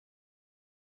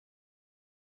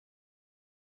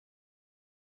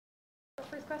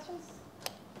First questions?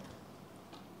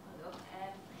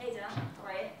 Hey Dan, how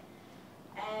are you?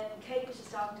 Kate was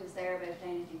just talking to us there about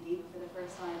playing with Aviva for the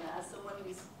first time. As someone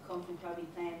who's come from probably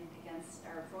playing against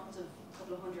or in front of a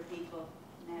couple of hundred people,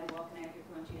 now walking out your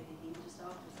country at Aviva, just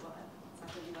talk to us what's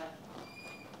that going to be like?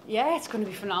 Yeah, it's going to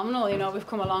be phenomenal. You know, we've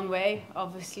come a long way.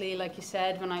 Obviously, like you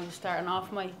said, when I was starting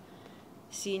off my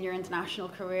senior international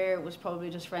career, it was probably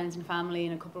just friends and family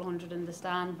and a couple of hundred in the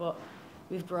stand, but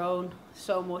we've grown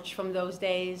so much from those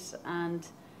days, and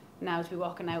now to be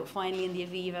walking out finally in the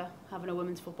Aviva, having a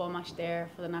women's football match there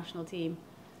for the national team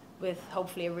with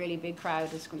hopefully a really big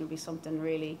crowd is going to be something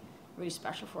really, really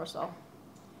special for us all.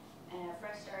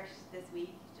 Fresh start this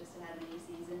week, just ahead of a new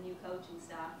season, new coaching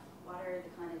staff. What are the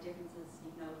kind of differences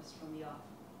you've noticed from the off?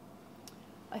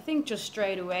 I think just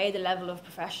straight away the level of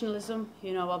professionalism.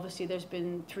 You know, obviously there's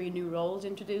been 3 new roles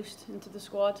introduced into the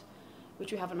squad,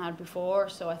 which we haven't had before.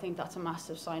 So I think that's a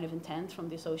massive sign of intent from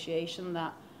the association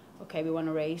that, okay, we want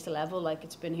to raise the level like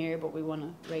it's been here, but we want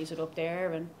to raise it up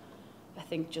there. And I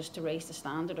think just to raise the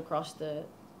standard across the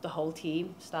whole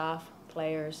team, staff,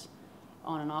 players,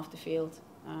 on and off the field.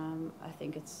 I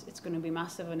think it's going to be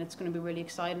massive, and it's going to be really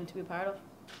exciting to be part of.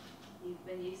 You've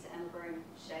been used to Emma Byrne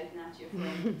shouting at you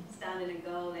from standing in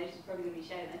goal. Now she's probably going to be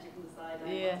shouting at you from the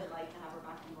sideline. Yeah. What's it like to have her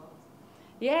back involved?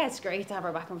 Yeah, it's great to have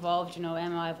her back involved. You know,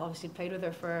 Emma, I've obviously played with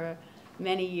her for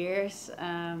many years,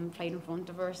 played in front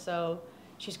of her, so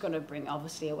she's going to bring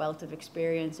obviously a wealth of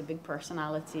experience, a big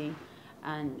personality,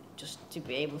 and just to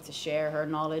be able to share her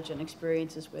knowledge and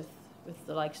experiences with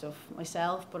the likes of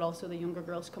myself, but also the younger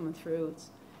girls coming through. It's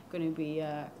going to be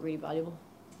really valuable.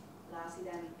 Lastly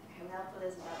then, how helpful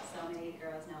is it that so many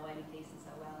girls know Eileen Gleeson so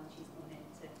well and she's coming in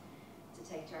to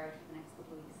take charge for the next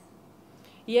couple of weeks?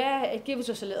 Yeah, it gives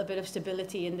us a little bit of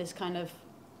stability in this kind of,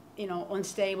 you know,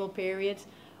 unstable period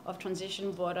of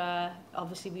transition, but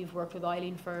obviously we've worked with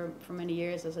Eileen for many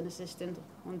years as an assistant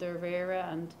under Vera,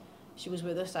 and she was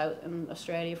with us out in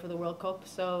Australia for the World Cup.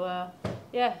 So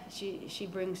yeah, she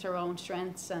brings her own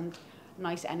strengths and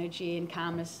nice energy and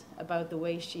calmness about the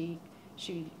way she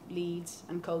leads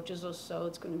and coaches us. So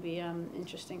it's going to be an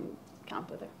interesting camp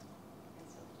with her.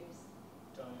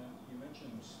 Diane, you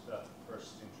mentioned that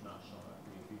first international at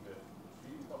the Aviva. For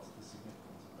you, what's the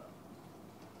significance of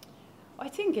that? I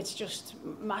think it's just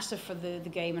massive for the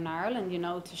game in Ireland, you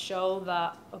know, to show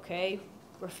that, okay,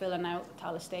 we're filling out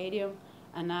Aviva Stadium,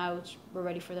 and now we're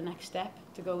ready for the next step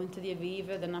to go into the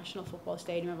Aviva, the National Football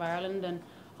Stadium of Ireland, and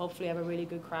hopefully have a really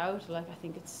good crowd. Like, I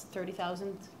think it's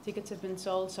 30,000 tickets have been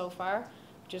sold so far,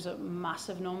 which is a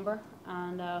massive number,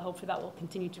 and hopefully that will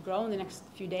continue to grow in the next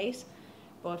few days.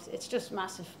 But it's just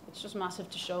massive. It's just massive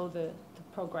to show the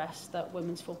progress that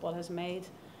women's football has made,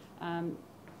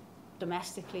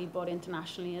 domestically but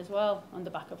internationally as well, on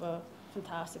the back of a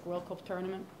fantastic World Cup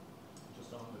tournament.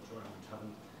 Just on the tournament,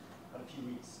 having had a few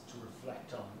weeks to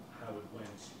reflect on how it went,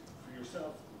 for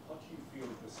yourself, what do you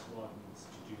feel the squad needs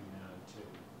to do now to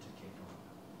kick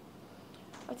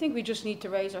on? I think we just need to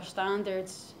raise our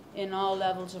standards in all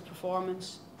levels of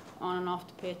performance, on and off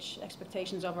the pitch,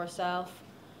 expectations of ourselves,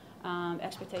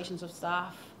 expectations of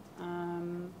staff,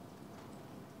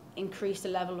 increase the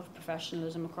level of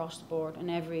professionalism across the board in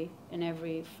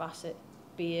every facet,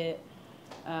 be it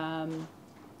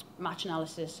match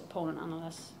analysis, opponent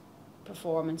analysis,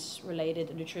 performance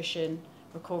related, nutrition,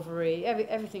 recovery,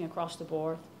 everything across the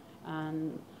board,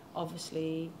 and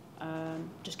obviously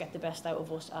just get the best out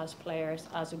of us as players,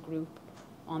 as a group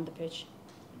on the pitch.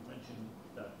 You mentioned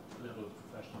that level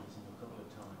of professionalism a couple of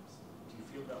times. Do you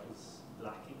feel that was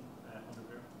lacking under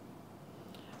Vera?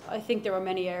 I think there were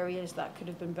many areas that could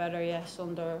have been better, yes,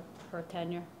 under her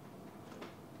tenure. Can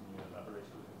you elaborate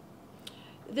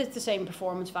a little? It's the same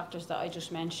performance factors that I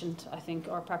just mentioned. I think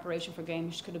our preparation for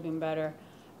games could have been better.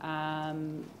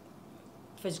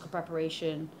 Physical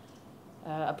preparation,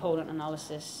 opponent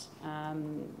analysis,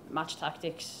 match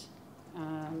tactics,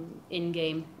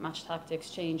 in-game match tactics,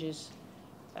 changes,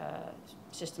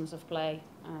 systems of play.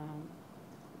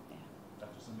 Yeah.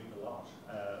 That doesn't mean a lot.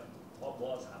 What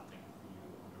was happening for you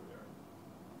under Vera?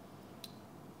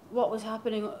 What was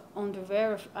happening under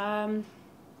Vera?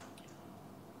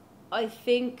 I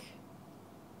think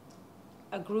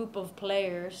a group of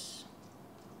players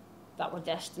that were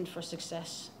destined for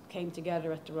success came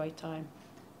together at the right time.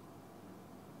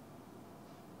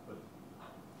 But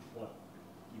what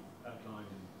you've outlined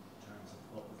in terms of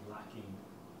what was lacking,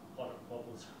 what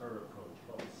was her approach?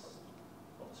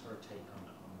 What was her take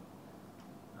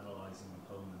on analysing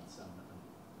opponents and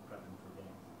prepping for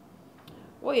games?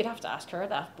 Well, you'd have to ask her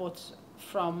that, but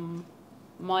from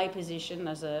my position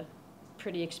as a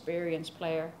pretty experienced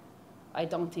player, I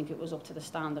don't think it was up to the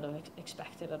standard of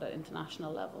expected at an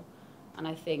international level. And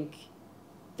I think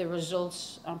the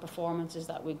results and performances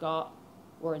that we got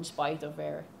were in spite of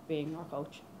Vera being our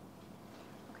coach.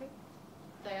 Okay.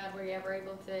 Diane, were you ever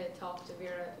able to talk to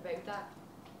Vera about that?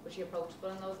 Was she approachable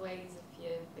in those ways if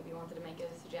you maybe wanted to make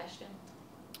a suggestion?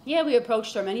 Yeah, we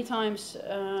approached her many times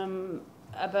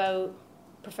about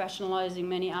professionalising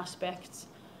many aspects,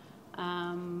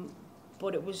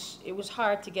 but it was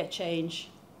hard to get change.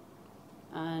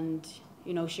 And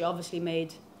you know, she obviously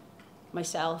made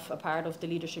myself a part of the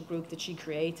leadership group that she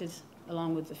created,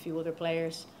 along with a few other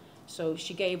players. So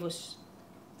she gave us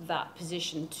that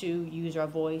position to use our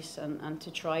voice and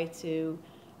to try to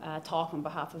talk on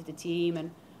behalf of the team. And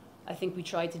I think we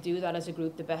tried to do that as a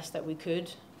group the best that we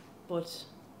could. But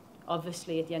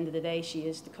obviously, at the end of the day, she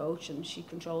is the coach and she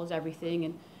controls everything,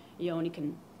 and you only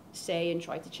can say and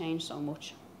try to change so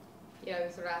much. Yeah, I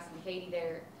was sort of asking Katie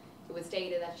there. It was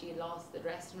stated that she had lost the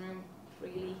dressing room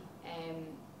freely.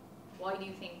 Why do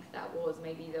you think that was?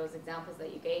 Maybe those examples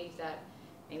that you gave, that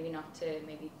maybe not to,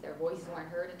 maybe their voices weren't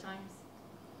heard at times?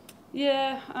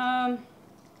 Yeah,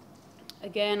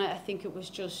 again, I think it was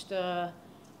just an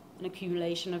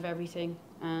accumulation of everything,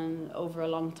 and over a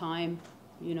long time.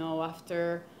 You know,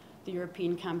 after the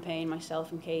European campaign,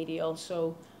 myself and Katie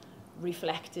also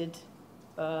reflected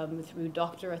through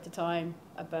doctor at the time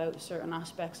about certain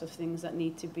aspects of things that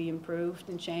need to be improved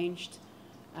and changed.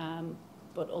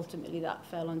 But ultimately that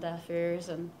fell on deaf ears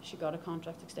and she got a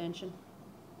contract extension.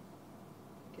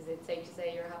 Is it safe to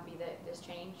say you're happy that there's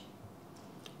change?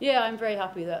 Yeah, I'm very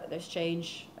happy that there's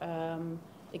change.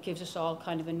 It gives us all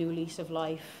kind of a new lease of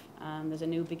life. There's a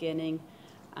new beginning.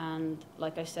 And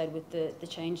like I said, with the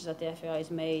changes that the FAI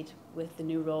has made with the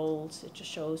new roles, it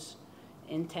just shows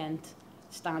intent.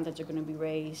 Standards are going to be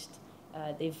raised.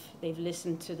 They've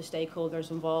listened to the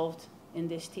stakeholders involved in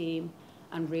this team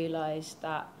and realised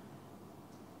that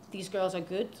these girls are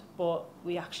good, but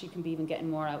we actually can be even getting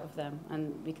more out of them,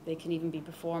 and they can even be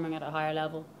performing at a higher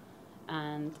level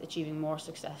and achieving more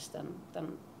success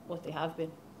than what they have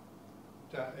been.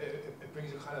 It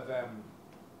brings a kind of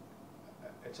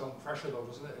its own pressure, though,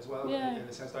 doesn't it, as well? Yeah. In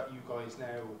the sense that you guys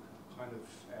now kind of,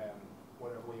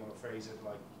 whatever way you want to phrase it,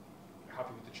 like,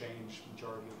 happy with the change,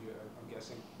 majority of you, I'm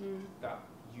guessing, that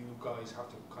you guys have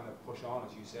to kind of push on,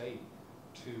 as you say,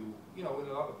 to, you know, in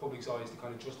a lot of the public's eyes, to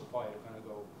kind of justify it, kind of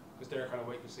go, because they're kind of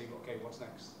waiting to see, okay, what's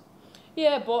next?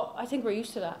 Yeah, but I think we're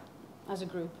used to that as a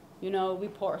group. You know, we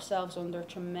put ourselves under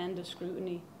tremendous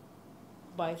scrutiny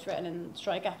by threatening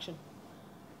strike action.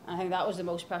 And I think that was the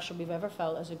most pressure we've ever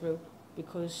felt as a group,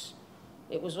 because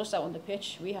it was us out on the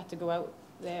pitch. We had to go out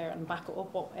there and back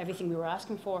up everything we were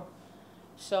asking for.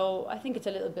 So I think it's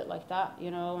a little bit like that,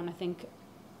 you know, and I think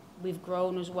we've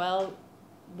grown as well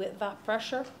with that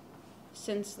pressure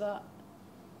since that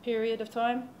period of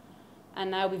time. And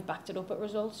now we've backed it up at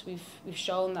results. We've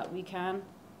shown that we can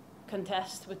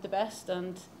contest with the best,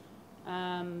 and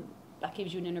that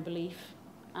gives you an inner belief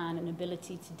and an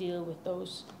ability to deal with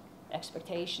those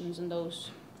expectations and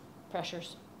those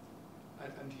pressures.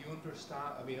 And do you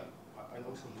understand, I mean, I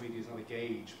know social media is not a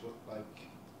gauge, but like,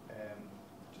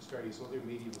 just various other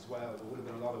media as well, there would have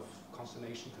been a lot of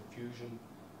consternation, confusion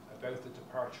about the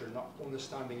departure, not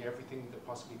understanding everything that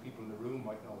possibly people in the room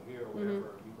might know here or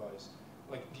wherever, you guys.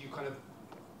 Like, do you kind of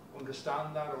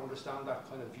understand that, or understand that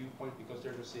kind of viewpoint, because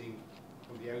they're just seeing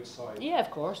from the outside? Yeah,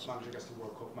 of course. Manager gets the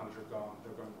World Cup, manager gone,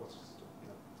 they're going, what's, you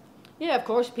know? Yeah, of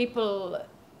course, people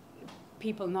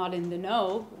not in the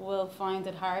know will find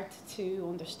it hard to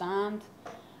understand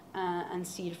and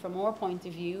see it from our point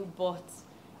of view, but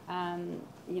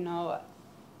you know,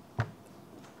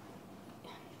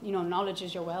 knowledge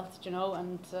is your wealth, you know,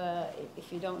 and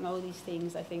if you don't know these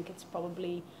things, I think it's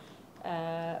probably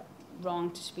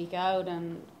wrong to speak out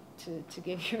and to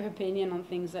give your opinion on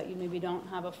things that you maybe don't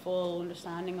have a full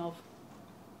understanding of.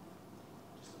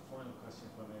 Just a final question,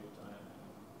 if I may, Diane.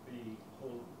 The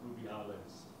whole Ruby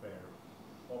Alves affair,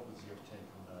 what was your take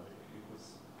on that? It was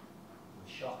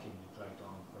shocking it dragged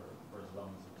on for as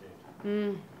long as it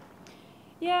did.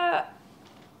 Yeah,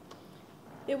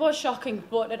 it was shocking,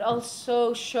 but it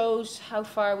also shows how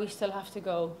far we still have to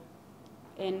go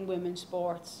in women's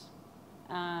sports.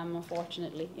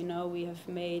 Unfortunately, you know, we have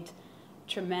made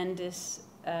tremendous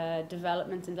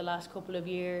development in the last couple of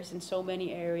years in so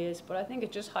many areas, but I think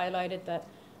it just highlighted that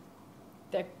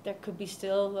there could be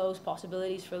still those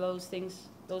possibilities for those things,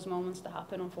 those moments to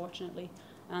happen, unfortunately,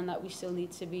 and that we still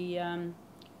need to be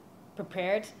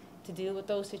prepared to deal with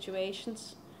those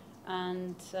situations,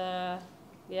 and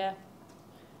yeah,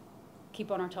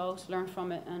 keep on our toes, learn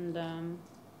from it, and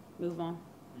move on.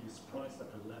 Were you surprised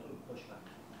at the level of pushback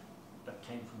that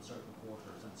came from certain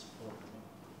quarters and support?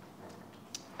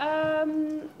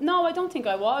 No, I don't think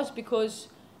I was, because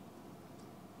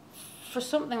for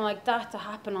something like that to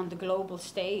happen on the global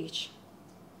stage,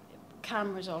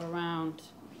 cameras all around,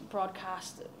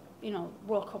 broadcast, you know,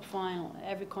 World Cup final,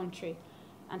 every country,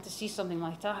 and to see something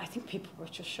like that, I think people were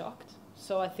just shocked.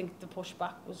 So I think the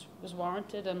pushback was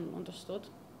warranted and understood.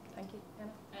 Thank you.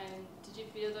 Anna? And did you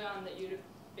feel, Diane, that you had a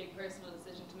big personal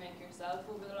decision to make yourself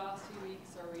over the last few weeks,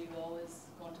 or were you always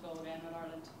going to go again with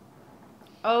Ireland?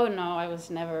 Oh no, I was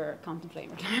never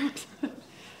contemplating retirement.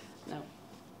 No,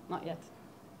 not yet.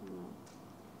 No.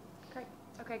 Great.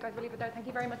 Okay, guys, we'll leave it there. Thank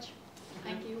you very much.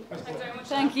 Thank you. Thanks very much.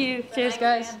 Thank you. Cheers, Thank you,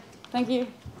 guys. Diane. Thank you.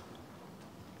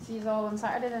 See you all on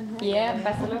Saturday then. Yeah,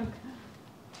 best of luck.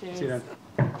 Cheers. See you then.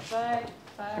 Bye.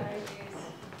 Bye. Cheers.